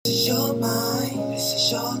is your mind, this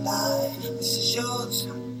is your life, this is yours,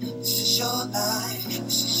 this is your life,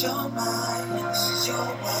 this is your mind, this is your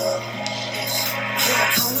world. Yes.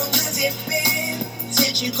 How long has it been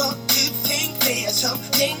since you got to think for yourself,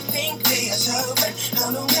 think for yourself? And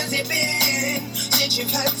how long has it been since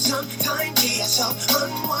you've had some time to yourself,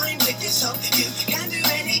 unwind with yourself? You can do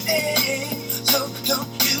anything, so don't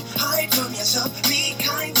you hide from yourself. Be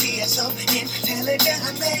kind to yourself,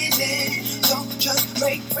 intelligent, amazing. So just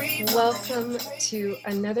break free. Welcome to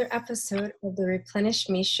another episode of the Replenish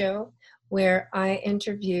Me Show, where I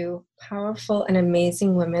interview powerful and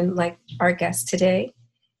amazing women like our guest today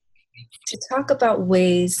to talk about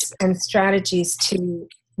ways and strategies to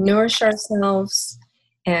nourish ourselves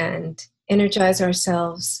and energize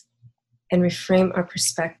ourselves and reframe our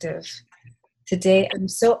perspective. Today, I'm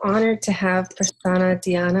so honored to have Prasanna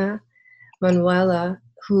Diana Manuela,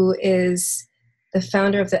 who is the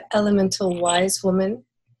founder of the Elemental Wise Woman,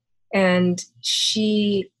 and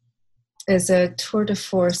she is a tour de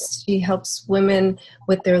force. She helps women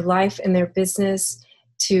with their life and their business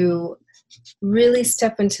to really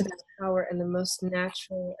step into their power in the most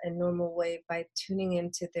natural and normal way by tuning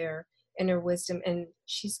into their inner wisdom. And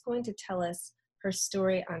she's going to tell us her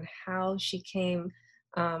story on how she came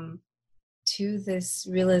to this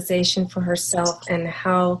realization for herself and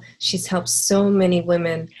how she's helped so many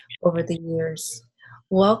women over the years.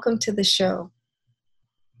 Welcome to the show.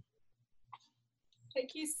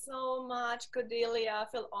 Thank you so much, Cordelia. I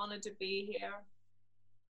feel honored to be here.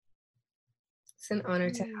 It's an honor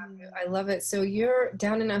to have you. I love it. So you're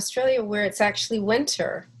down in Australia where it's actually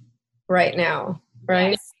winter right now,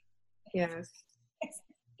 right? Yes.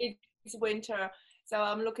 It's winter. So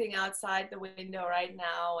I'm looking outside the window right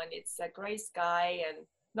now, and it's a gray sky and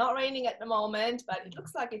not raining at the moment, but it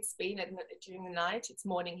looks like it's been during the night. It's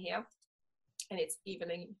morning here, and it's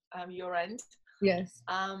evening your end. Yes.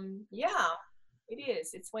 Yeah, it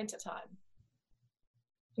is. It's winter time.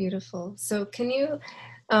 Beautiful. So can you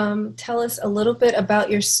tell us a little bit about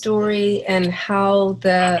your story and how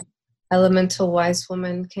the Elemental Wise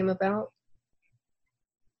Woman came about?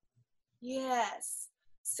 Yes.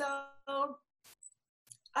 So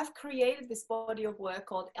I've created this body of work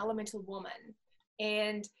called Elemental Woman,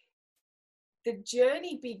 and the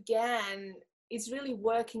journey began is really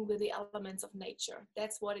working with the elements of nature.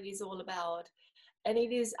 That's what it is all about. And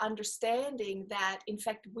it is understanding that, in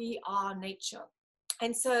fact, we are nature.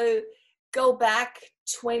 And so go back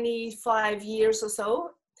 25 years or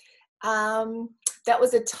so. That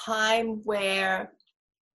was a time where,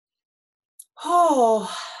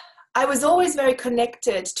 I was always very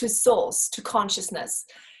connected to source, to consciousness.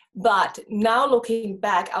 But now looking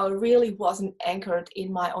back, I really wasn't anchored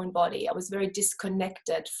in my own body. I was very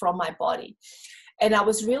disconnected from my body. And I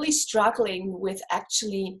was really struggling with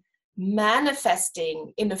actually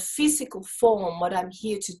manifesting in a physical form what I'm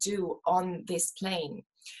here to do on this plane.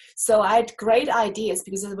 So I had great ideas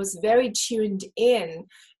because I was very tuned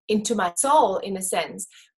into my soul in a sense,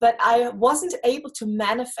 but I wasn't able to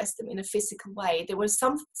manifest them in a physical way. There was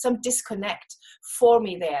some disconnect for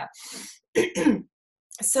me there.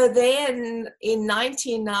 So then in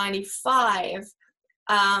 1995,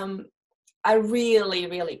 I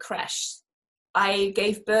really crashed. I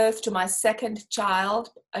gave birth to my second child.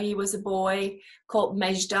 He was a boy called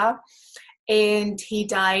Mejda, and he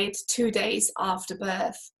died 2 days after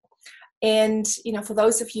birth. And, for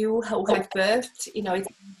those of you who have birthed,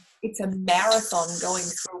 it's a marathon going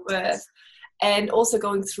through birth, and also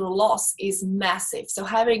going through loss is massive. So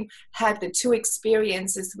having had the two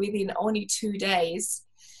experiences within only 2 days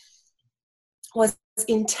was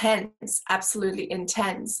intense, absolutely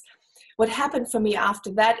intense. What happened for me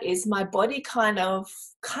after that is my body kind of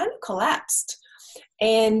collapsed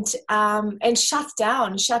and shut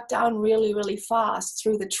down really fast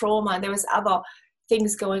through the trauma. And there was other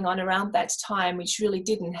things going on around that time which really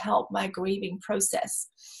didn't help my grieving process.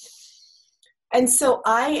 And so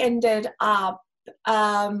I ended up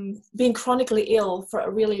being chronically ill for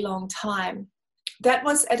a really long time. That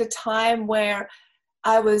was at a time where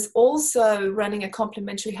I was also running a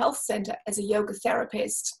complementary health center as a yoga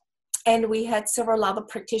therapist. And we had several other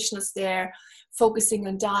practitioners there focusing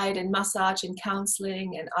on diet and massage and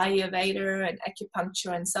counseling and Ayurveda and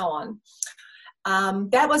acupuncture and so on.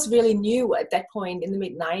 That was really new at that point in the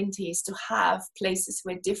mid-90s to have places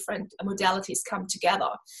where different modalities come together.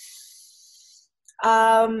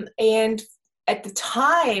 And at the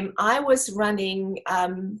time, I was running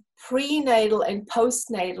prenatal and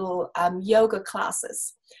postnatal yoga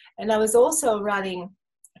classes. And I was also running,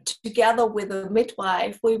 together with a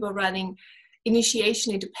midwife, we were running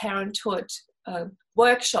initiation into parenthood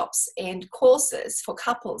workshops and courses for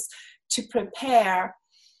couples to prepare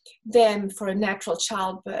them for a natural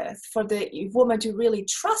childbirth, for the woman to really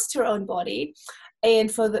trust her own body,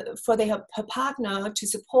 and for her partner to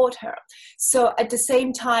support her. So at the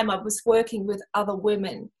same time, I was working with other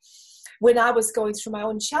women when I was going through my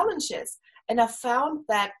own challenges. And I found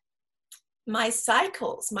that my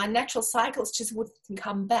cycles, my natural cycles, just wouldn't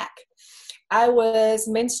come back. I was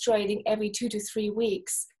menstruating every 2 to 3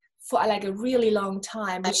 weeks for like a really long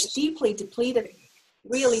time, which really deeply depleted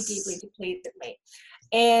me.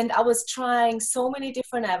 And I was trying so many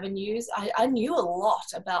different avenues. I knew a lot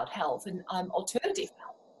about health and alternative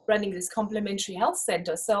health, running this complementary health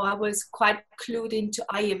center. So I was quite clued into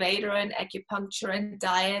Ayurveda and acupuncture and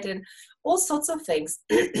diet and all sorts of things.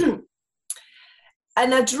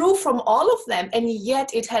 And I drew from all of them, and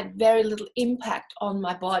yet it had very little impact on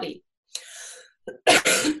my body.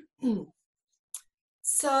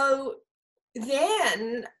 So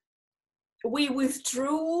then we let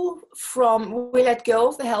go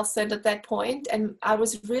of the health center at that point, and I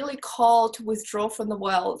was really called to withdraw from the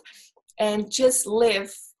world and just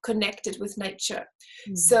live connected with nature.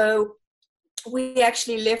 Mm-hmm. So we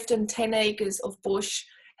actually lived in 10 acres of bush,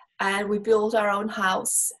 and we built our own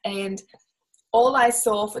house, and all I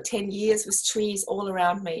saw for 10 years was trees all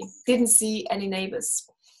around me. Didn't see any neighbors.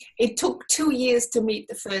 It took 2 years to meet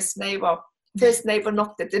the first neighbor. First neighbor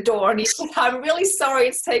knocked at the door and he said, "I'm really sorry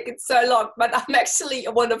it's taken so long, but I'm actually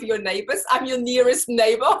one of your neighbors. I'm your nearest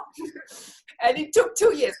neighbor." And it took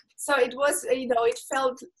 2 years. So it was, it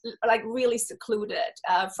felt like really secluded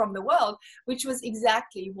from the world, which was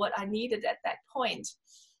exactly what I needed at that point.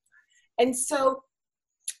 And so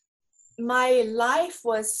my life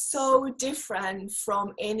was so different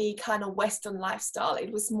from any kind of Western lifestyle.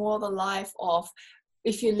 It was more the life of,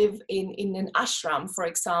 if you live in an ashram, for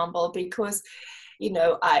example, because,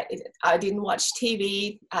 I didn't watch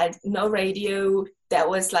TV, I had no radio, there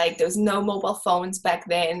was no mobile phones back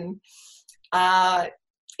then.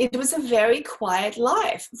 It was a very quiet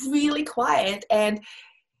life, really quiet. And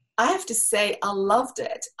I have to say, I loved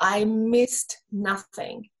it. I missed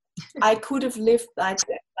nothing. I could have lived like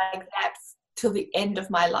that till the end of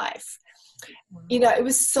my life. It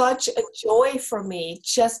was such a joy for me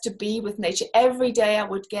just to be with nature. Every day I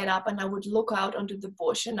would get up and I would look out onto the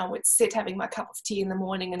bush and I would sit having my cup of tea in the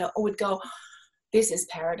morning and I would go, "This is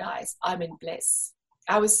paradise. I'm in bliss."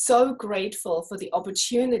 I was so grateful for the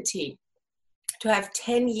opportunity to have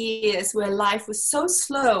 10 years where life was so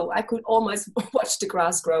slow, I could almost watch the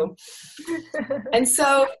grass grow. And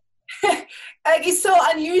so it's so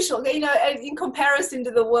unusual, in comparison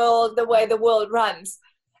to the world, the way the world runs.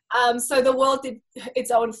 So the world did its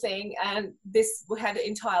own thing, and this had an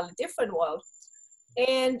entirely different world.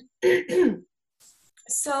 And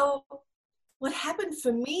so what happened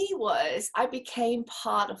for me was I became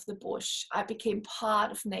part of the bush. I became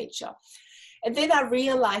part of nature. And then I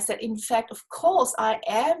realized that, in fact, of course, I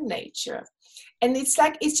am nature. And it's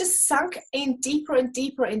just sunk in deeper and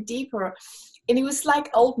deeper and deeper. And it was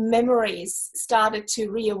like old memories started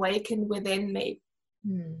to reawaken within me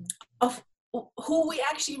of who we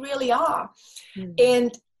actually really are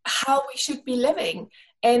and how we should be living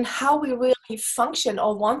and how we really function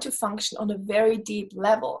or want to function on a very deep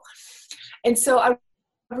level. And so I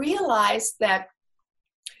realized that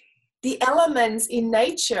the elements in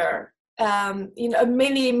nature,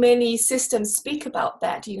 many systems speak about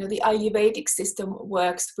that. The Ayurvedic system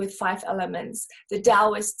works with 5 elements. The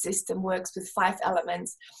Taoist system works with 5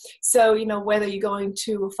 elements. So, whether you're going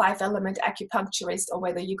to a 5-element acupuncturist or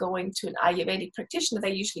whether you're going to an Ayurvedic practitioner,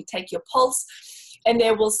 they usually take your pulse and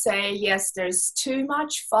they will say, yes, there's too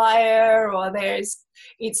much fire, or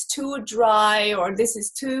it's too dry, or this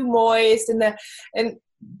is too moist. And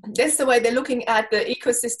that's the way they're looking at the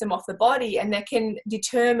ecosystem of the body, and they can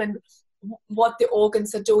determine what the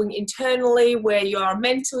organs are doing internally, where you are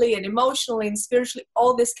mentally and emotionally and spiritually.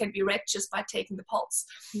 All this can be read just by taking the pulse.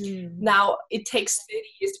 Now, it takes 30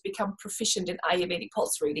 years to become proficient in Ayurvedic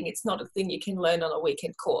pulse reading. It's not a thing you can learn on a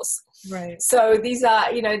weekend course. Right. So these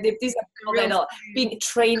are people that are being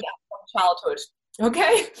trained from childhood.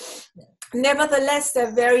 Okay. Yeah. Nevertheless,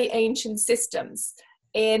 they're very ancient systems.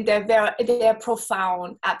 And they're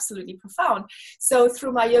profound, absolutely profound. So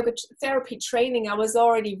through my yoga therapy training, I was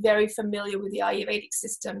already very familiar with the Ayurvedic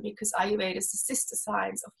system, because Ayurveda is the sister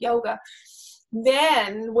science of yoga.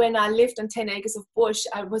 Then when I lived on 10 acres of bush,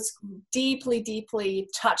 I was deeply, deeply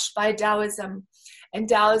touched by Taoism. And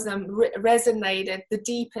Taoism resonated the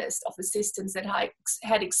deepest of the systems that I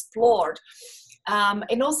had explored.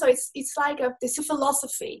 And also it's a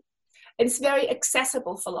philosophy. And it's very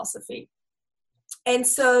accessible philosophy. And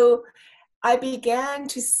so I began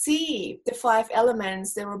to see the 5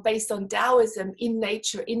 elements that were based on Taoism in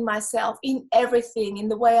nature, in myself, in everything, in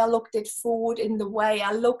the way I looked at food, in the way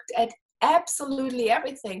I looked at absolutely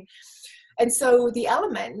everything. And so the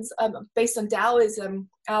elements based on Taoism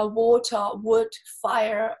are water, wood,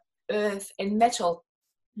 fire, earth, and metal.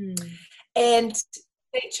 And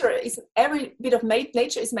nature is, every bit of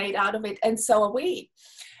nature is made out of it, and so are we.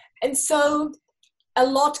 And so a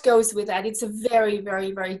lot goes with that. It's a very,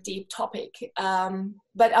 very, very deep topic.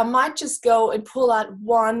 But I might just go and pull out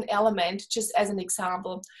one element just as an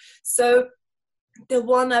example. So the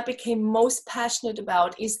one I became most passionate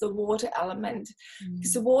about is the water element.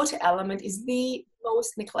 Because the water element is the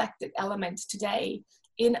most neglected element today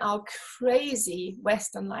in our crazy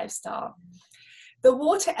Western lifestyle. The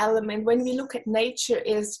water element, when we look at nature,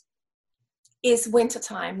 is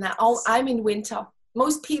wintertime. Now, I'm in winter.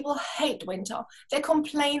 Most people hate winter. They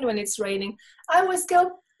complain when it's raining. I always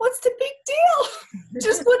go, what's the big deal?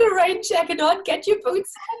 Just put a rain jacket on, get your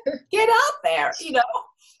boots on, get out there,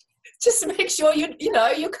 just make sure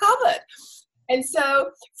you're covered. And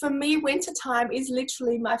so for me, wintertime is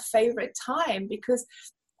literally my favorite time, because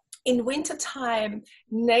in wintertime,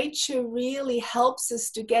 nature really helps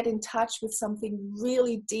us to get in touch with something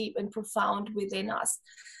really deep and profound within us,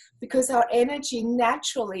 because our energy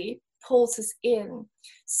naturally pulls us in.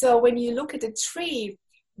 So when you look at a tree,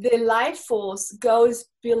 the life force goes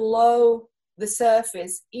below the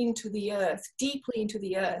surface into the earth, deeply into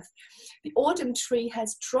the earth. The autumn tree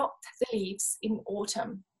has dropped the leaves in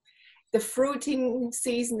autumn. The fruiting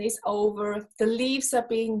season is over, the leaves are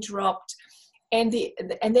being dropped, and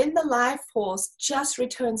then the life force just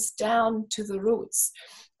returns down to the roots.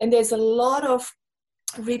 And there's a lot of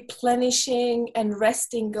replenishing and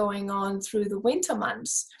resting going on through the winter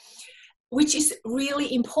months, which is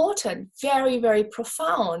really important, very, very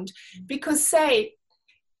profound. Because say,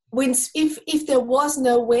 if there was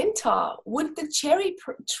no winter, would the cherry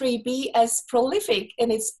tree be as prolific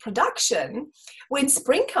in its production when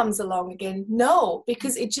spring comes along again? No,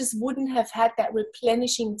 because it just wouldn't have had that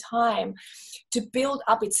replenishing time to build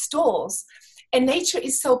up its stores. And nature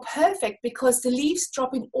is so perfect because the leaves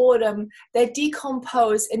drop in autumn, they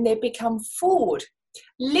decompose and they become food,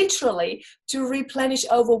 literally, to replenish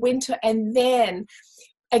over winter, and then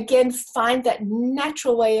again find that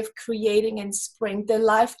natural way of creating in spring. The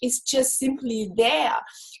life is just simply there.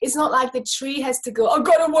 It's not like the tree has to go, I've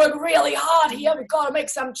got to work really hard here, we've got to make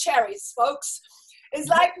some cherries, folks. It's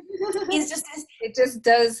like, it's just this, it just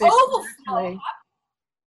does it overflow.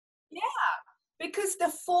 Yeah, because the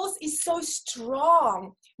force is so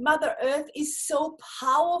strong. Mother Earth is so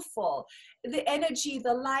powerful. The energy,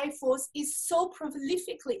 the life force is so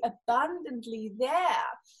prolifically, abundantly there.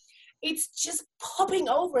 It's just popping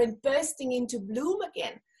over and bursting into bloom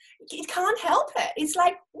again. It can't help it. It's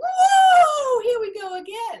like, whoa, here we go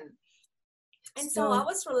again. And so I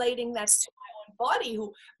was relating that to my own body,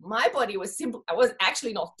 my body was simple. I was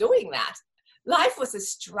actually not doing that. Life was a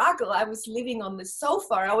struggle. I was living on the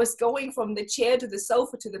sofa. I was going from the chair to the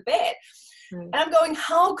sofa to the bed. And I'm going,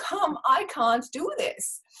 how come I can't do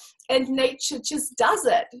this? And nature just does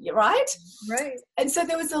it, right? Right. And so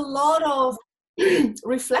there was a lot of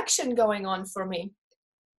reflection going on for me.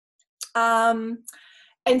 And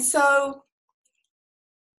so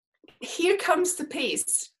here comes the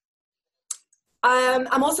piece.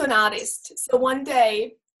 I'm also an artist. So one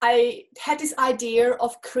day I had this idea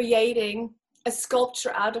of creating a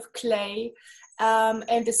sculpture out of clay.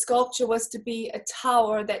 And the sculpture was to be a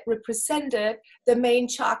tower that represented the main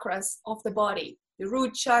chakras of the body. The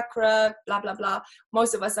root chakra, blah, blah, blah.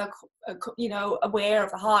 Most of us are, aware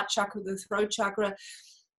of the heart chakra, the throat chakra,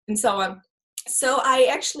 and so on. So I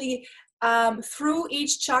actually threw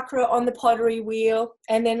each chakra on the pottery wheel,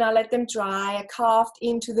 and then I let them dry. I carved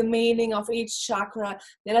into the meaning of each chakra.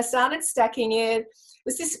 Then I started stacking it. It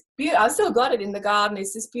was this I still got it in the garden.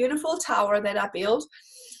 It's this beautiful tower that I built.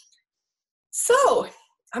 So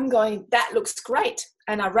I'm going, that looks great.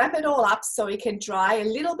 And I wrap it all up so it can dry a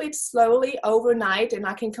little bit slowly overnight, and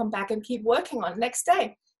I can come back and keep working on it next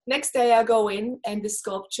day. Next day I go in and the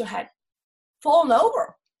sculpture had fallen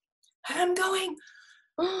over. And I'm going,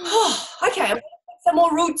 oh, okay, I'm going to put some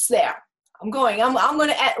more roots there. I'm going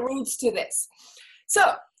to add roots to this.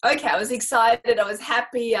 So, okay, I was excited. I was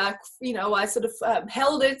happy. I sort of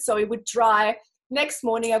held it so it would dry. Next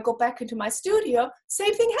morning I go back into my studio.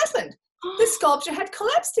 Same thing happened. The sculpture had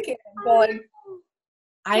collapsed again. I'm going,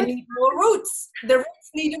 I need more roots. The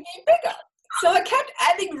roots need to be bigger. So I kept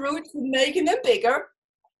adding roots and making them bigger.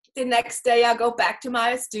 The next day I go back to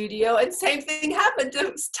my studio and same thing happened.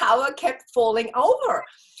 The tower kept falling over.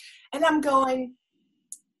 And I'm going,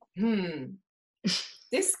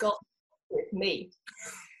 this sculpture is me.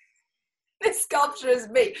 This sculpture is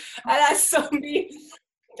me. And I saw me.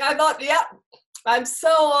 I thought, yeah, I'm so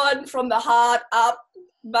on from the heart up,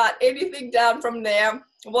 but anything down from there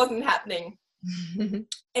wasn't happening.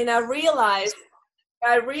 And I realized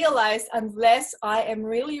unless I am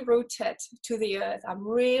really rooted to the earth, I'm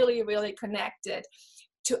really, really connected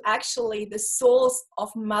to actually the source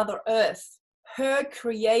of Mother Earth, her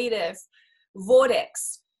creative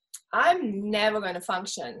vortex, I'm never going to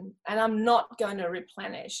function, and I'm not going to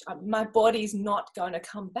replenish. My body's not going to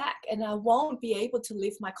come back, and I won't be able to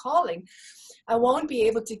live my calling. I won't be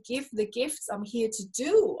able to give the gifts I'm here to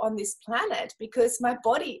do on this planet, because my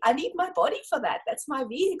body, I need my body for that. That's my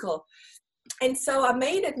vehicle. And so I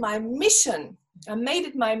made it my mission.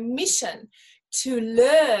 To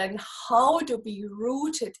learn how to be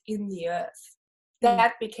rooted in the earth.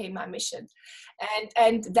 That became my mission.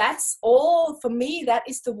 And that's all for me. That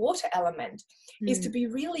is the water element, is to be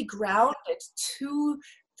really grounded to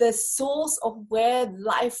the source of where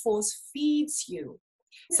life force feeds you.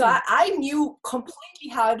 So I knew completely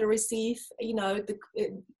how to receive, the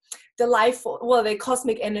life force, well, the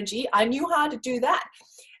cosmic energy. I knew how to do that.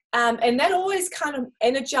 And that always kind of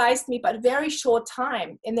energized me, but a very short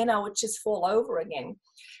time. And then I would just fall over again.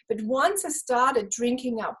 But once I started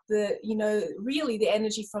drinking up really the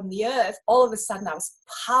energy from the earth, all of a sudden I was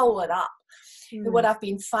powered up. And what I've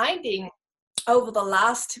been finding over the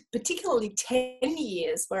last, particularly 10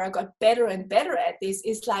 years, where I got better and better at this,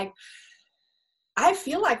 is like, I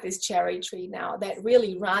feel like this cherry tree now that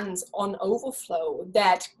really runs on overflow,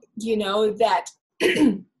 that, that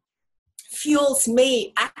fuels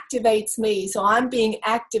me, activates me. So I'm being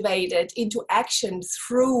activated into action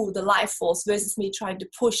through the life force versus me trying to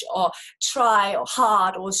push or try or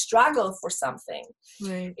hard or struggle for something.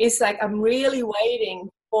 Right. It's like I'm really waiting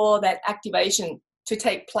for that activation to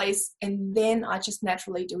take place, and then I just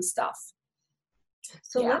naturally do stuff.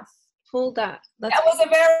 So let's pull that. That was a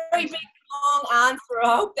very big, long answer.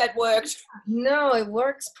 I hope that worked. No, it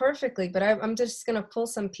works perfectly, but I'm just going to pull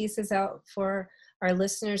some pieces out for our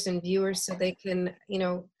listeners and viewers so they can,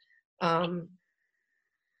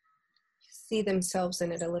 see themselves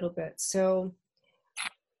in it a little bit. So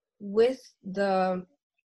with the,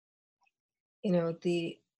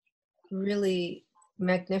 the really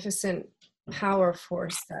magnificent power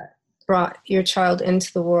force that brought your child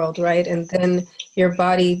into the world, right? And then your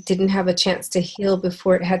body didn't have a chance to heal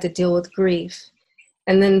before it had to deal with grief.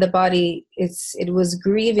 And then the body, it was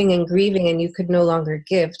grieving and you could no longer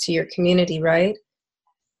give to your community, right?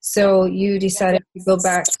 So you decided to go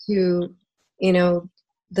back to,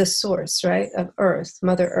 the source, right, of Earth,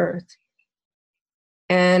 Mother Earth.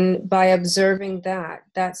 And by observing that,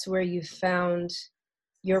 that's where you found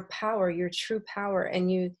your power, your true power. And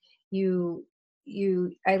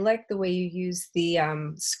I like the way you use the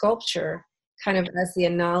sculpture kind of as the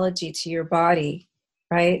analogy to your body,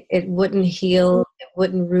 right? It wouldn't heal, it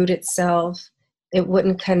wouldn't root itself, it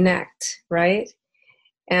wouldn't connect, right?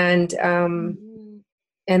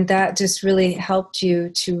 And that just really helped you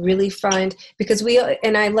to really find, because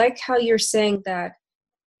and I like how you're saying that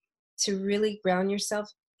to really ground yourself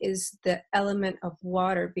is the element of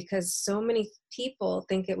water, because so many people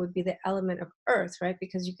think it would be the element of earth, right?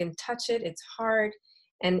 Because you can touch it, it's hard,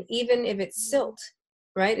 and even if it's silt,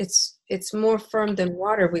 right? It's more firm than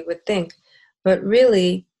water, we would think. But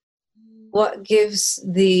really, what gives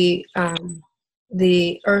the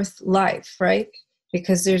earth life, right?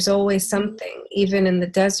 Because there's always something, even in the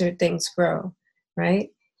desert, things grow, right?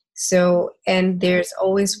 So, and there's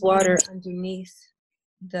always water underneath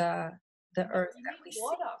the earth that we see.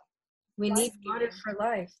 We need water for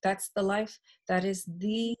life. That's the life. That is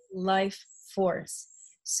the life force.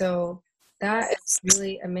 So that is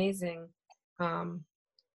really amazing.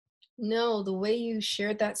 No, the way you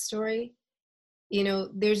shared that story,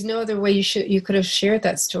 there's no other way you could have shared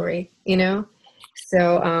that story,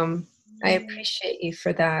 So I appreciate you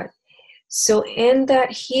for that. So in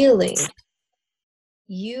that healing,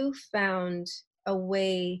 you found a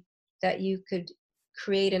way that you could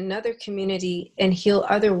create another community and heal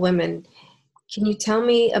other women. Can you tell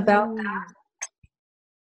me about that?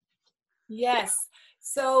 Yes.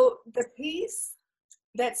 So the piece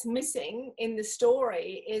that's missing in the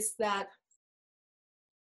story is that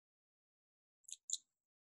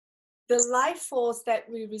the life force that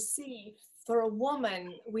we receive for a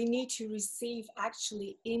woman, we need to receive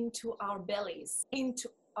actually into our bellies, into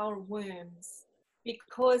our wombs,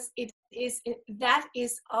 because that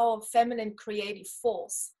is our feminine creative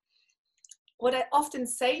force. What I often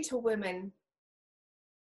say to women,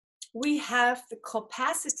 we have the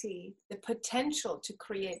capacity, the potential to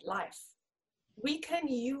create life. We can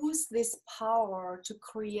use this power to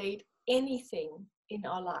create anything in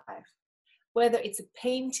our life, whether it's a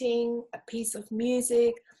painting, a piece of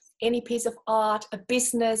music, any piece of art, a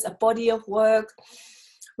business, a body of work,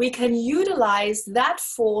 we can utilize that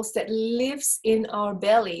force that lives in our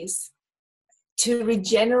bellies to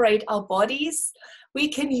regenerate our bodies. We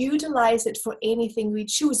can utilize it for anything we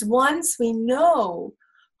choose once we know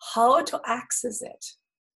how to access it.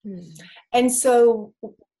 And so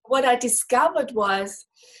what I discovered was,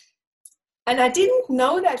 and I didn't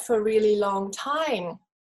know that for a really long time,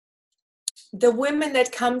 the women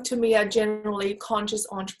that come to me are generally conscious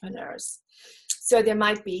entrepreneurs. So there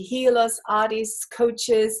might be healers, artists,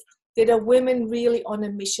 coaches, that are women really on a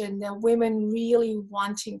mission. They're women really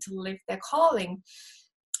wanting to live their calling.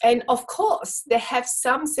 And of course, they have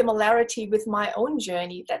some similarity with my own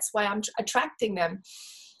journey. That's why I'm attracting them.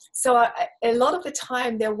 So a lot of the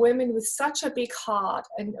time, they're women with such a big heart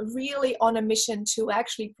and really on a mission to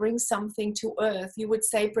actually bring something to earth. You would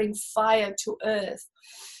say bring fire to earth.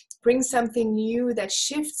 Bring something new that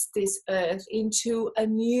shifts this earth into a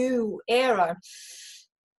new era.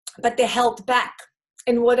 But they're held back.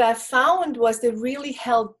 And what I found was they really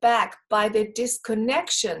held back by their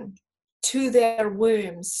disconnection to their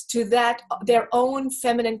wombs, to that their own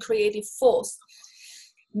feminine creative force.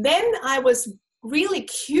 Then I was really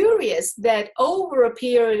curious that over a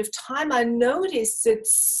period of time, I noticed that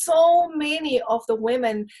so many of the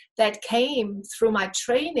women that came through my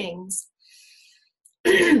trainings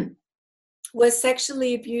were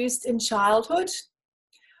sexually abused in childhood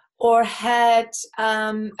or had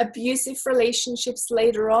abusive relationships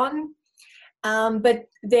later on. But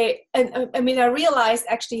I realized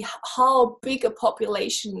actually how big a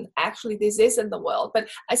population actually this is in the world, but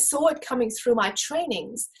I saw it coming through my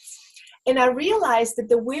trainings. And I realized that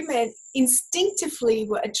the women instinctively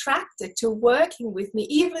were attracted to working with me,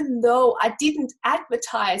 even though I didn't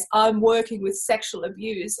advertise I'm working with sexual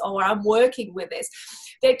abuse or I'm working with this.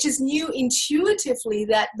 They just knew intuitively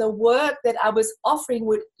that the work that I was offering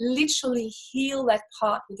would literally heal that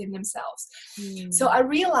part within themselves. So I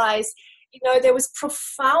realized, there was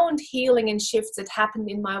profound healing and shifts that happened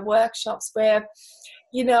in my workshops where,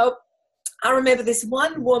 I remember this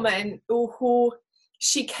one woman who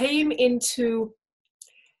she came into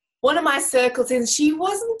one of my circles and she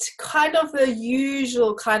wasn't kind of the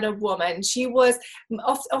usual kind of woman. She was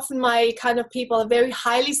often my kind of people are very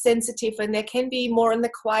highly sensitive and they can be more on the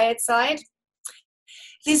quiet side.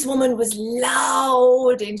 This woman was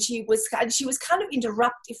loud and she was kind of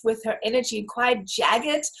interruptive with her energy and quite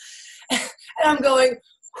jagged. And I'm going,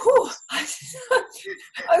 whew. I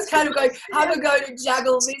was kind of going, how am I going to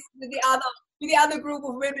juggle this with the other group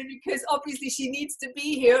of women, because obviously she needs to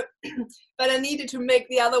be here, but I needed to make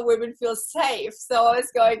the other women feel safe. So I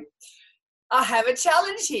was going, I have a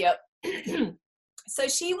challenge here. So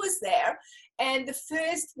she was there, and the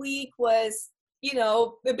first week was,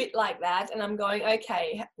 a bit like that. And I'm going,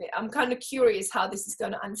 okay, I'm kind of curious how this is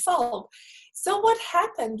going to unfold. So what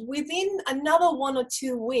happened within another 1 or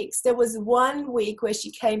 2 weeks, there was 1 week where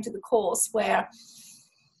she came to the course where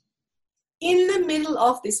in the middle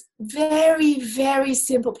of this very, very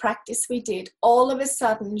simple practice we did, all of a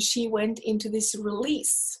sudden she went into this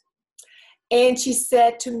release. And she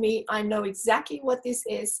said to me, I know exactly what this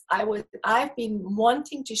is. I've been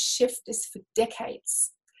wanting to shift this for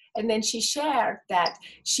decades. And then she shared that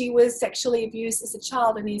she was sexually abused as a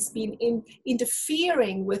child and he's been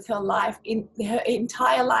interfering with her life, in her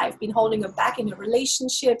entire life, been holding her back in her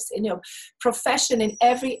relationships, in her profession, in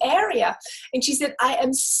every area. And she said, I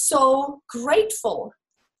am so grateful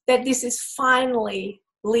that this is finally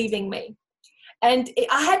leaving me. And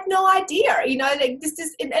I had no idea,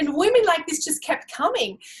 and women like this just kept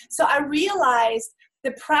coming. So I realized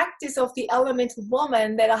the practice of the elemental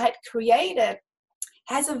woman that I had created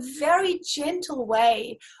has a very gentle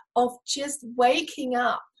way of just waking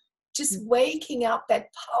up that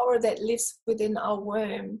power that lives within our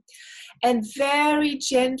womb, and very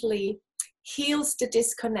gently heals the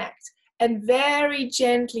disconnect and very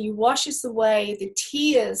gently washes away the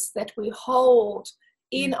tears that we hold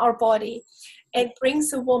in our body and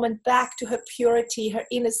brings a woman back to her purity, her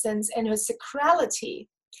innocence, and her sacrality,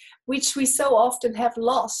 which we so often have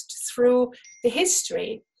lost through the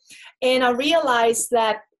history. And I realized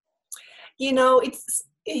that, it's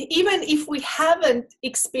even if we haven't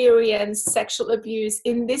experienced sexual abuse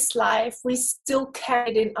in this life, we still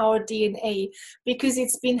carry it in our DNA because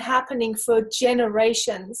it's been happening for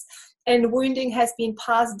generations. And wounding has been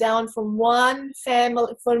passed down from one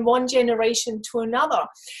family, from one generation to another.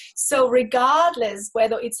 So regardless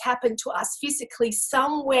whether it's happened to us physically,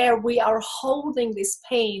 somewhere we are holding this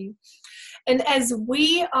pain. And as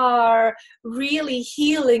we are really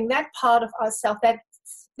healing that part of ourselves, that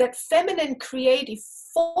that feminine creative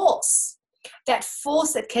force, that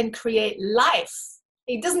force that can create life.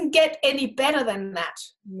 It doesn't get any better than that.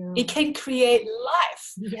 No. It can create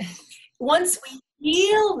life. Yes. Once we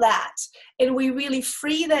heal that and we really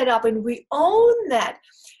free that up and we own that,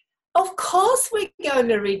 of course we're going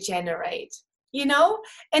to regenerate, you know?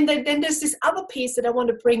 And then there's this other piece that I want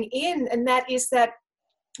to bring in, and that is that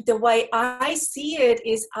the way I see it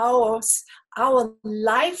is our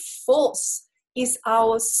life force is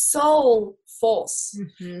our soul force.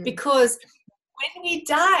 Mm-hmm. Because when we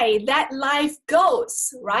die, that life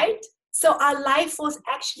goes, right? So our life force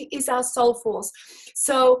actually is our soul force.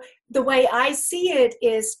 So the way I see it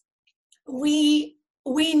is we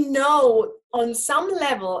know on some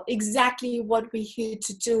level exactly what we're here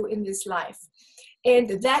to do in this life.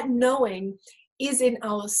 And that knowing is in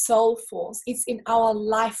our soul force. It's in our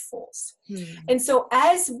life force. And so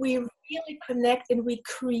as we really connect and we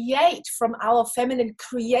create from our feminine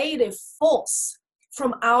creative force,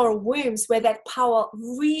 from our wombs, where that power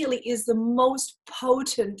really is the most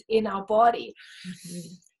potent in our body,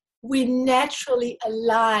 we naturally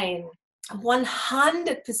align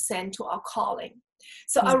 100% to our calling.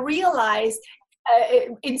 So I realized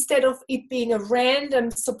instead of it being a random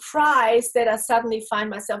surprise that I suddenly find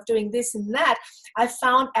myself doing this and that, I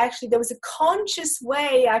found actually there was a conscious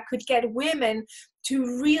way I could get women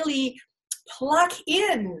to really plug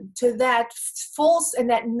in to that force and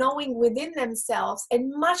that knowing within themselves,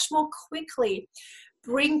 and much more quickly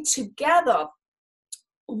bring together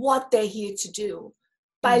what they're here to do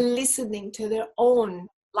by listening to their own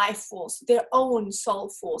life force, their own soul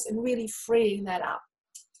force, and really freeing that up.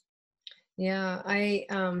 Yeah, I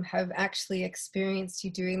have actually experienced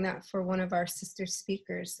you doing that for one of our sister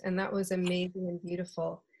speakers, and that was amazing and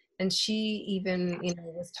beautiful. And she even,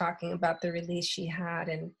 was talking about the release she had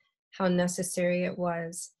and how necessary it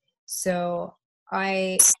was. So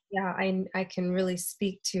I can really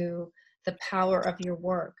speak to the power of your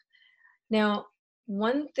work. Now,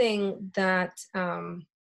 one thing that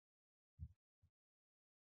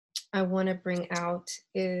I want to bring out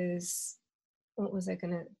is, what was I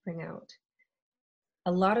going to bring out?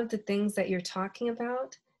 A lot of the things that you're talking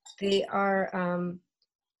about, they are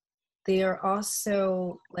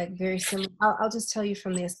also like very similar. I'll just tell you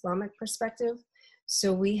from the Islamic perspective.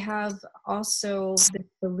 So we have also the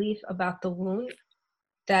belief about the womb,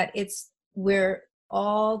 that it's where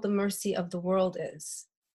all the mercy of the world is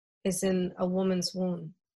in a woman's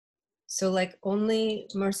womb. So like only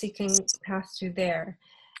mercy can pass through there.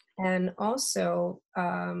 And also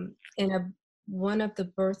in one of the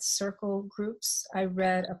birth circle groups, I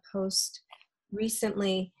read a post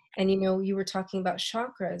recently, and you were talking about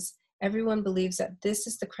chakras. Everyone believes that this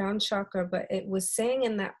is the crown chakra, but it was saying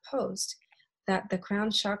in that post that the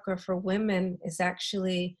crown chakra for women is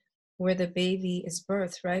actually where the baby is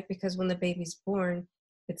birthed, right? Because when the baby's born,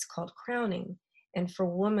 it's called crowning. And for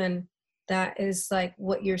women, that is like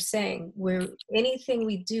what you're saying, where anything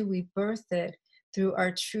we do, we birth it through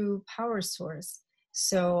our true power source.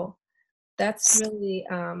 So that's really,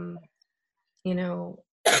 really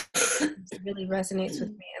resonates with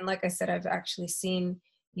me. And like I said, I've actually seen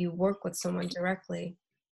you work with someone directly.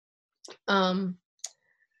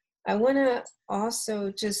 I want to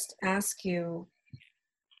also just ask you,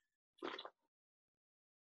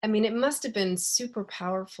 it must have been super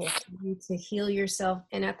powerful for you to heal yourself,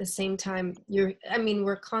 and at the same time,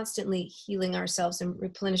 we're constantly healing ourselves and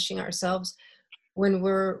replenishing ourselves when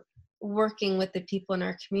we're working with the people in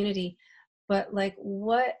our community. But like,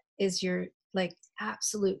 what is your like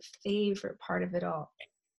absolute favorite part of it all?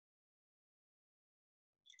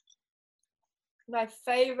 My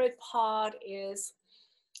favorite part is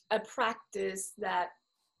a practice that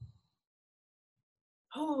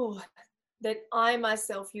I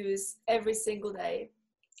myself use every single day,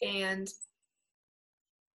 and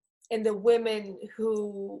the women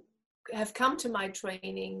who have come to my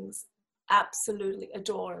trainings absolutely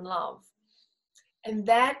adore and love. And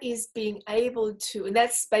that is being able to, and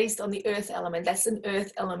that's based on the earth element. That's an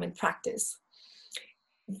earth element practice.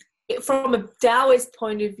 From a Taoist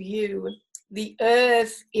point of view, the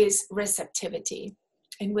earth is receptivity.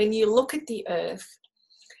 And when you look at the earth,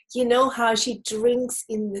 you know how she drinks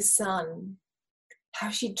in the sun, how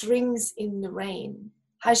she drinks in the rain,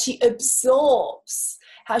 how she absorbs,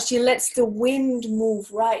 how she lets the wind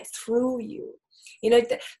move right through you.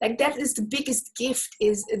 Like that is the biggest gift,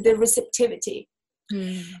 is the receptivity.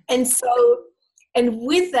 And so, and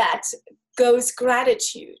with that goes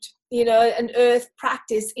gratitude. An earth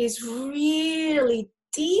practice is really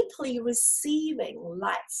deeply receiving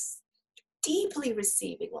life,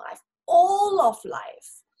 all of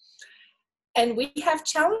life. And we have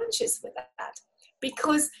challenges with that.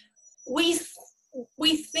 because we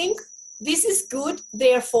think this is good,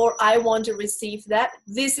 therefore I want to receive that.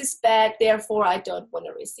 This is bad, therefore I don't want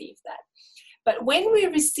to receive that. But when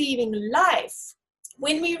we're receiving life,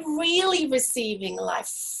 when we're really receiving life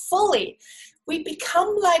fully, we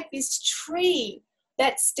become like this tree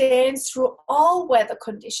that stands through all weather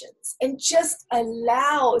conditions and just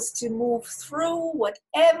allows to move through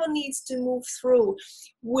whatever needs to move through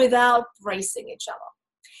without bracing each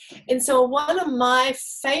other. And so one of my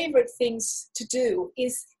favorite things to do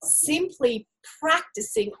is simply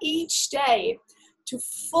practicing each day to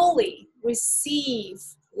fully receive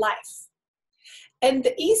life. And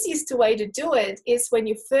the easiest way to do it is, when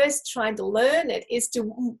you're first trying to learn it, is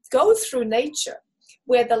to go through nature,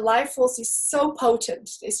 where the life force is so potent.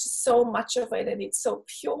 There's just so much of it, and it's so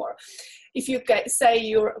pure. If you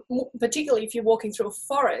say particularly if you're walking through a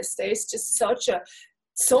forest, there's just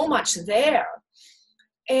so much there.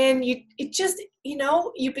 And you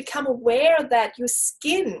become aware that your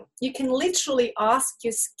skin, you can literally ask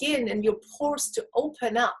your skin and your pores to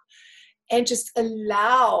open up and just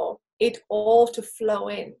allow it all to flow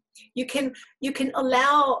in. You can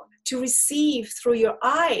allow to receive through your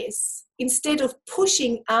eyes. Instead of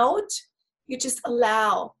pushing out, you just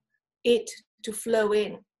allow it to flow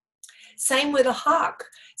in. Same with a hug.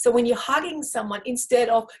 So when you're hugging someone, instead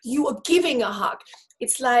of you are giving a hug,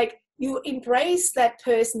 it's like you embrace that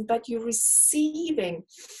person, but you're receiving.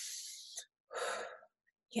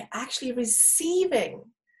 You're actually receiving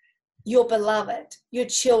your beloved, your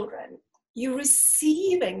children. You're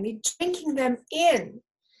receiving, you're drinking them in.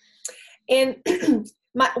 And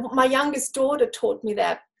my youngest daughter taught me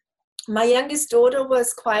that. My youngest daughter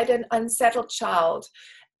was quite an unsettled child,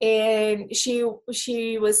 and she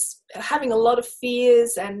was having a lot of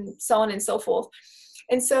fears and so on and so forth.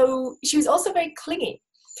 And so she was also very clingy.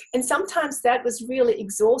 And sometimes that was really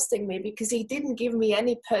exhausting me, because he didn't give me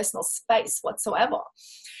any personal space whatsoever.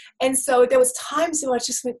 And so there was times where I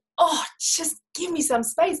just went, oh, just give me some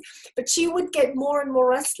space. But she would get more and more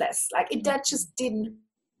restless. That just didn't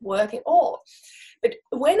work at all. But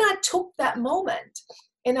when I took that moment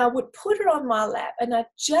and I would put her on my lap and I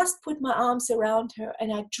just put my arms around her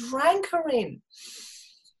and I drank her in,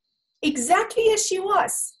 exactly as she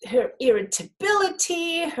was, her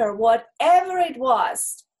irritability, her whatever it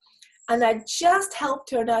was, and I just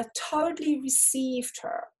helped her and I totally received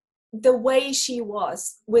her the way she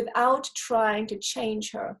was without trying to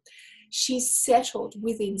change her, she settled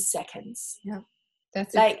within seconds. Yeah,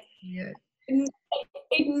 that's like good.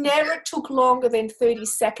 It never took longer than 30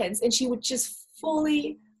 seconds, and she would just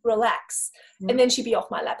fully relax, and then she'd be off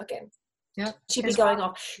my lap again. Yeah, she'd be going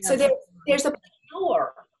off. So there's a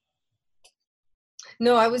power.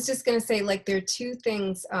 No, I was just going to say, there are two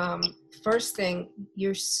things. First thing,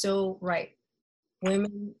 you're so right.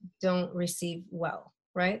 Women don't receive well,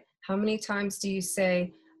 right? How many times do you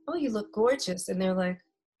say, oh, you look gorgeous? And they're like,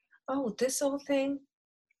 oh, this whole thing?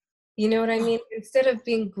 You know what I mean? Instead of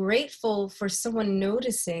being grateful for someone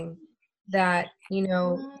noticing that,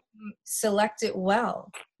 select it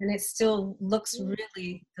well, and it still looks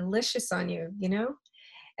really delicious on you,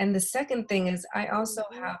 And the second thing is, I also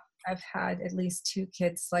I've had at least 2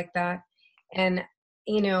 kids like that. And,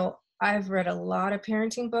 I've read a lot of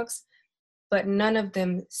parenting books, but none of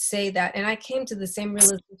them say that. And I came to the same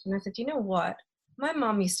realization. I said, you know what? My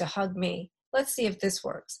mom used to hug me. Let's see if this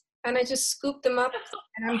works. And I just scooped them up.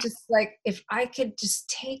 And I'm just like, if I could just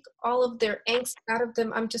take all of their angst out of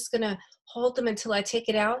them, I'm just going to hold them until I take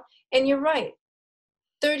it out. And you're right.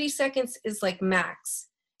 30 seconds is max.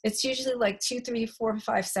 It's usually 2, 3, 4,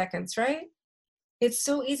 5 seconds, right? It's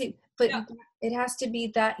so easy. But it has to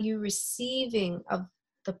be that you're receiving of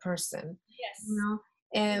the person. Yes.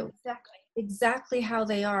 And exactly how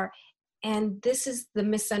they are. And this is the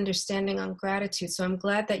misunderstanding on gratitude. So I'm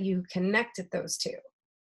glad that you connected those two,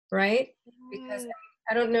 right? Because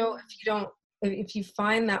I don't know if you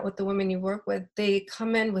find that with the women you work with, they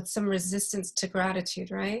come in with some resistance to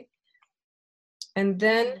gratitude, right? And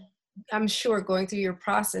then I'm sure going through your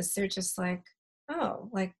process, they're just like,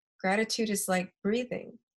 oh, gratitude is like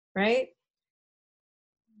breathing, right?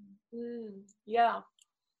 Yeah.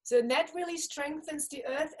 So that really strengthens the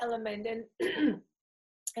earth element, and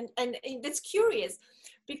and it's curious,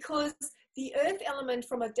 because the earth element,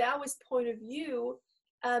 from a Taoist point of view,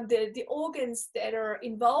 the organs that are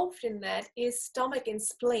involved in that is stomach and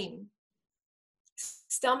spleen.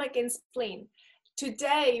 Stomach and spleen.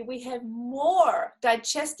 Today we have more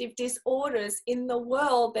digestive disorders in the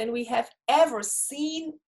world than we have ever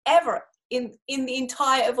seen in the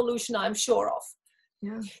entire evolution, I'm sure of.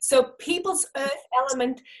 Yeah. So people's earth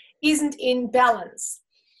element isn't in balance.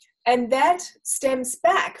 And that stems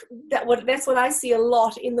back. That's what I see a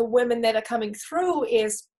lot in the women that are coming through,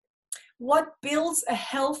 is what builds a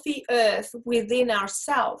healthy earth within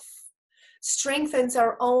ourselves, strengthens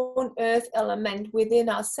our own earth element within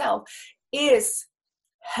ourselves, is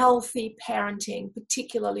healthy parenting,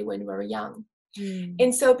 particularly when we're young.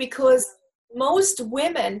 And so because most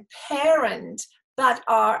women parent but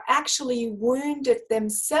are actually wounded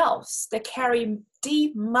themselves, they carry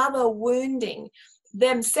deep mother wounding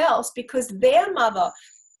themselves because their mother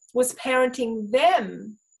was parenting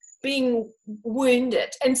them being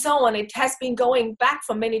wounded, and so on. It has been going back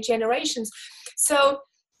for many generations. So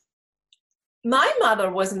my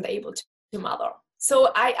mother wasn't able to mother.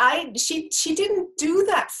 So she didn't do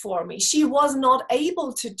that for me. She was not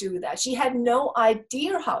able to do that. She had no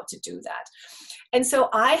idea how to do that. And so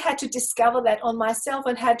I had to discover that on myself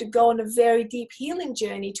and had to go on a very deep healing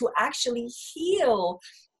journey to actually heal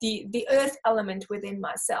the earth element within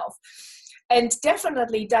myself. And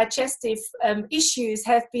definitely digestive issues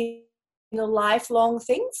have been a lifelong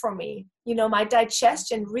thing for me. You know, my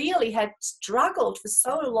digestion really had struggled for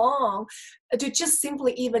so long to just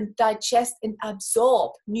simply even digest and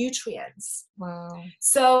absorb nutrients. Wow.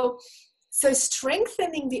 So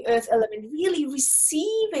strengthening the earth element, really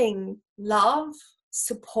receiving love,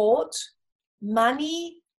 support,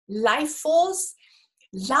 money, life force,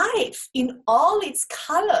 life in all its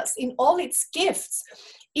colors, in all its gifts.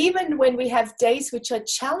 Even when we have days which are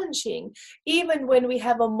challenging, even when we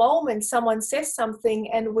have a moment, someone says something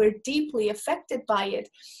and we're deeply affected by it,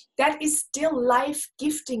 that is still life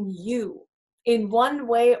gifting you in one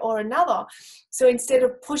way or another. So instead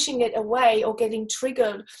of pushing it away or getting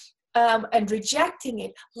triggered and rejecting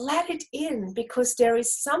it, let it in, because there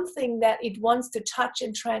is something that it wants to touch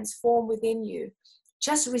and transform within you.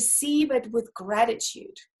 Just receive it with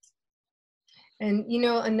gratitude. And, you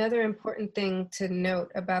know, another important thing to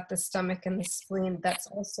note about the stomach and the spleen, that's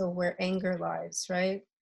also where anger lies, right?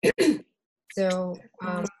 So,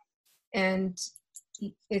 and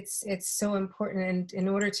it's so important. And in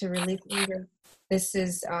order to release anger, this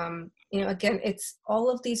is, you know, again, it's all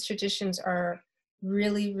of these traditions are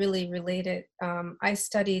really, really related. I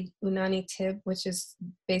studied Unani Tib, which is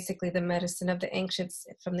basically the medicine of the ancients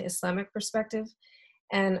from the Islamic perspective.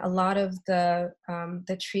 And a lot of the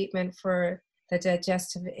treatment for the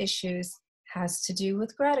digestive issues has to do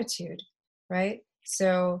with gratitude, right?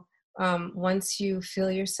 So once you fill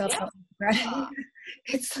yourself up with gratitude,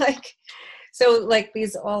 it's like, so like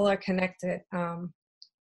these all are connected.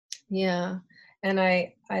 Yeah, and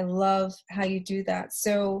I love how you do that.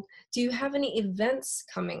 So do you have any events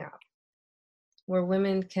coming up where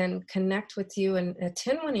women can connect with you and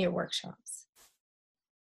attend one of your workshops?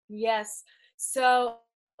 Yes. So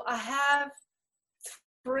I have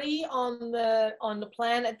 3 on the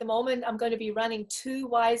plan at the moment. I'm going to be running 2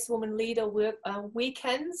 Wise Woman Leader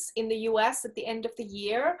weekends in the US at the end of the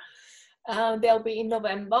year. They'll be in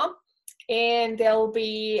November, and there'll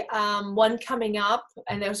be one coming up,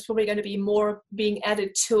 and there's probably going to be more being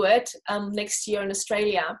added to it next year in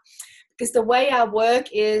Australia. Because the way I work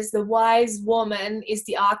is the wise woman is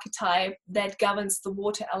the archetype that governs the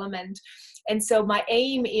water element. And so my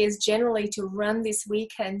aim is generally to run these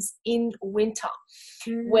weekends in winter,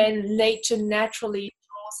 when nature naturally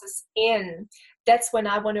draws us in. That's when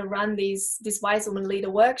I want to run these Wise Woman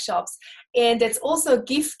Leader workshops. And it's also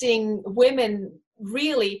gifting women,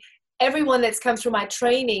 really, everyone that's come through my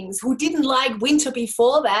trainings who didn't like winter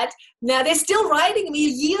before that, now they're still writing me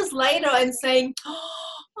years later and saying, oh,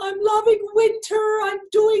 I'm loving winter, I'm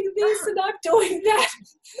doing this and I'm doing that.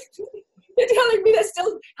 They're telling me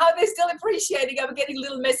how they're still appreciating. I'm getting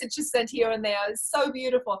little messages sent here and there. It's so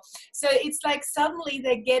beautiful. So it's like suddenly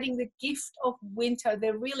they're getting the gift of winter.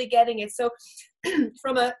 They're really getting it. So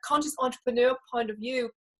from a conscious entrepreneur point of view,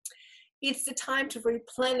 it's the time to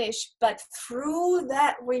replenish, but through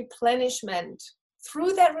that replenishment,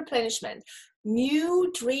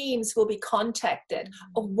 new dreams will be contacted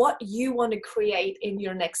of what you want to create in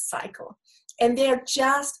your next cycle. And there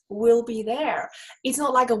just will be there. It's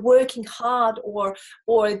not like a working hard or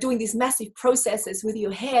doing these massive processes with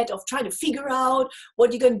your head of trying to figure out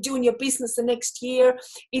what you're going to do in your business the next year.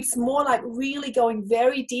 It's more like really going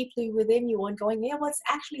very deeply within you and going, yeah, what's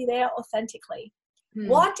actually there authentically?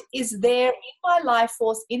 What is there in my life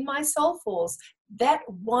force, in my soul force, that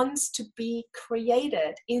wants to be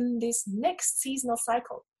created in this next seasonal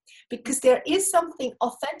cycle? Because there is something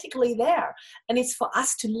authentically there, and it's for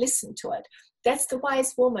us to listen to it. That's the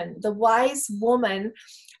wise woman. The wise woman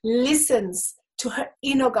listens to her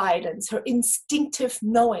inner guidance, her instinctive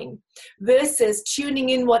knowing, versus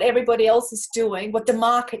tuning in what everybody else is doing, what the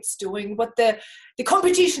market's doing, what the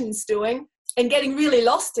competition's doing. and getting really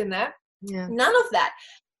lost in that. Yeah. None of that.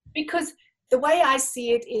 Because the way I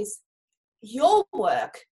see it is, your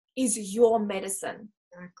work is your medicine.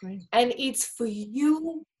 Exactly. And it's for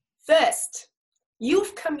you first.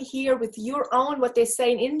 You've come here with your own, what they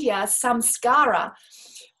say in India, samskara,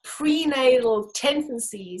 prenatal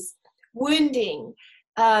tendencies, wounding,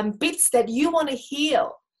 bits that you want to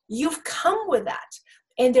heal. You've come with that.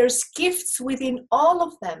 And there's gifts within all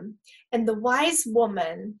of them. And the wise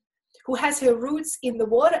woman who has her roots in the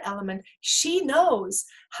water element, she knows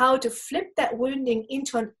how to flip that wounding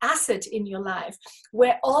into an asset in your life,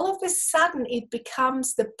 where all of a sudden it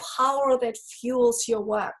becomes the power that fuels your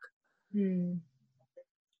work.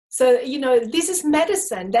 So, this is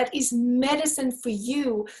medicine. That is medicine for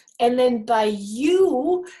you. And then by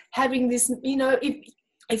you having this,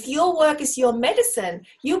 if your work is your medicine,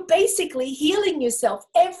 you're basically healing yourself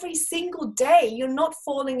every single day. You're not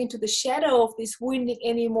falling into the shadow of this wounding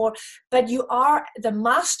anymore, but you are the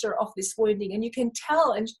master of this wounding. And you can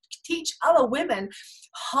tell and teach other women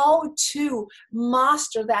how to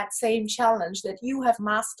master that same challenge that you have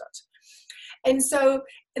mastered. And so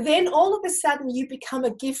then all of a sudden you become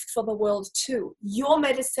a gift for the world too. Your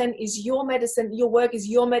medicine is your medicine. Your work is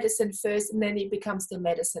your medicine first, and then it becomes the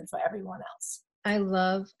medicine for everyone else. I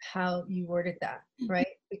love how you worded that, right?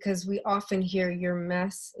 Because we often hear your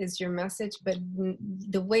mess is your message, but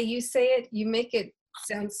the way you say it, you make it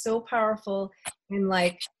sound so powerful and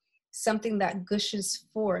like something that gushes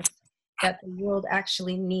forth that the world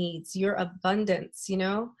actually needs, your abundance,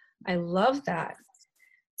 I love that.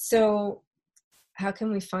 So how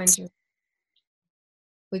can we find you?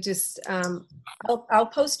 We just, I'll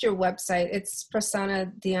post your website. It's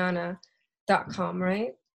prasanadiana.com,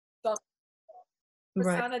 right?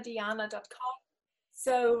 prasanadiana.com.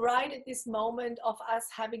 So right at this moment of us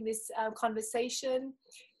having this conversation,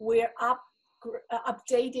 we're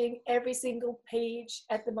updating every single page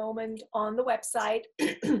at the moment on the website.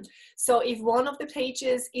 So if one of the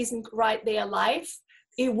pages isn't right there live,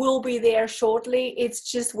 it will be there shortly. It's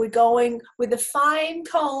just we're going with a fine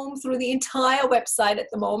comb through the entire website at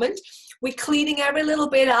the moment. We're cleaning every little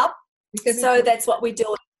bit up. So that's what we're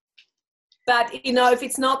doing. But, if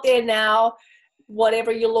it's not there now,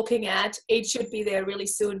 whatever you're looking at, it should be there really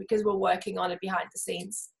soon because we're working on it behind the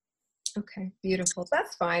scenes. Okay, beautiful.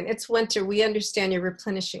 That's fine. It's winter. We understand you're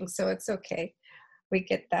replenishing, so it's okay. We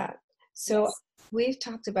get that. So yes. We've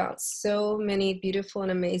talked about so many beautiful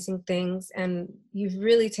and amazing things, and you've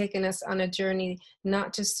really taken us on a journey,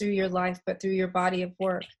 not just through your life, but through your body of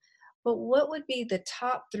work. But what would be the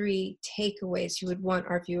top 3 takeaways you would want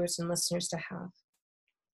our viewers and listeners to have?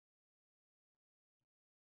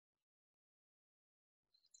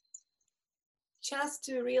 Just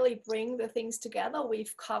to really bring the things together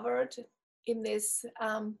we've covered in this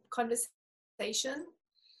conversation.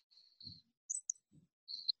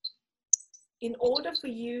 In order for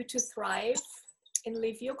you to thrive and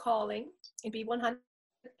live your calling and be 100%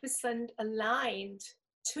 aligned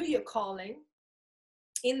to your calling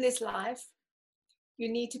in this life, you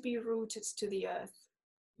need to be rooted to the earth.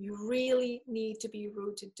 You really need to be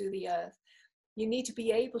rooted to the earth. You need to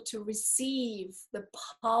be able to receive the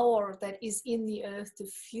power that is in the earth to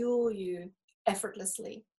fuel you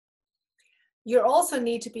effortlessly. You also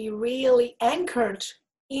need to be really anchored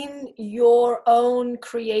in your own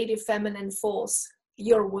creative feminine force,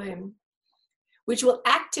 your womb, which will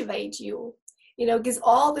activate you, because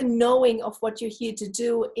all the knowing of what you're here to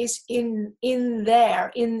do is in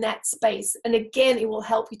there, in that space. And again, it will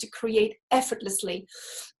help you to create effortlessly.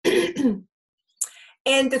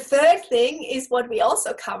 And the third thing is what we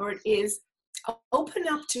also covered is open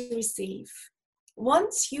up to receive.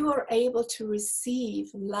 Once you are able to receive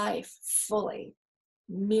life fully,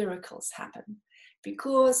 miracles happen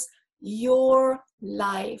because your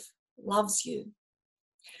life loves you.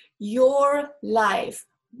 Your life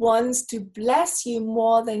wants to bless you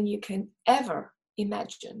more than you can ever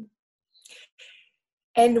imagine.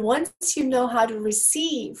 And once you know how to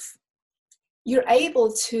receive, you're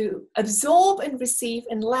able to absorb and receive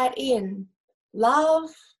and let in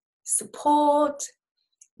love, support,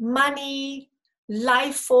 money,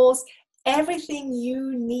 life force, everything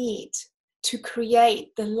you need to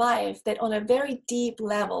create the life that on a very deep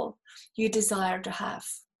level you desire to have.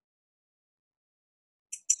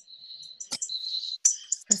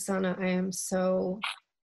 Prasanna, I am so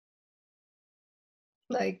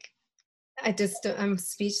I'm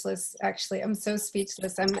speechless, actually. I'm so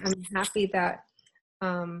speechless. I'm happy that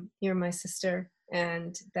you're my sister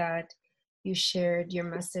and that you shared your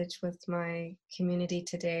message with my community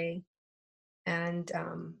today. And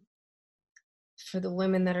for the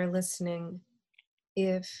women that are listening,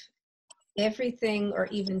 if everything or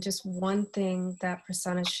even just one thing that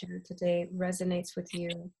Prasanna shared today resonates with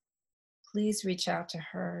you, please reach out to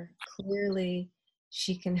her. Clearly,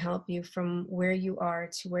 she can help you from where you are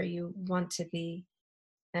to where you want to be.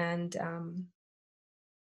 And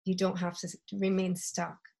you don't have to remain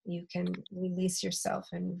stuck. You can release yourself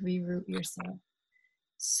and reroute yourself.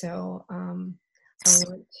 So I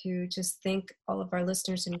want to just thank all of our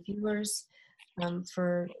listeners and viewers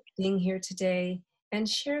for being here today, and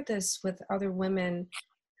share this with other women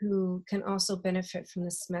who can also benefit from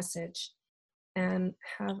this message. And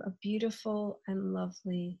have a beautiful and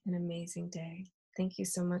lovely and amazing day. Thank you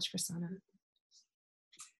so much, Prasanna.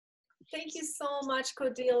 Thank you so much,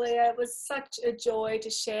 Cordelia. It was such a joy to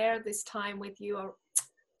share this time with you. I'm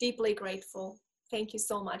deeply grateful. Thank you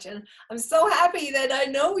so much. And I'm so happy that I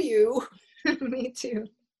know you. Me too.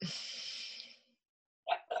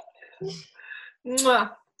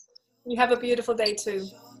 Mwah. You have a beautiful day too.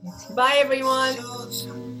 Bye, everyone.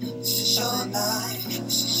 This is your life,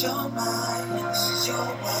 this is your mind, this is your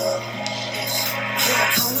world. Yes.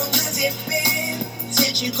 How long has it been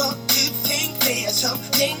since you got to think for yourself,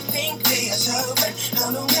 think for yourself? And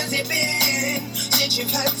how long has it been since you've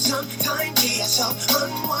had some time to yourself,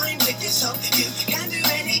 unwind with yourself? You can do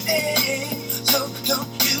anything, so don't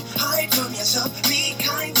you hide from yourself. Be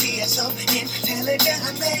kind to yourself, intelligent,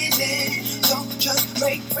 amazing. So just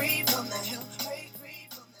break free from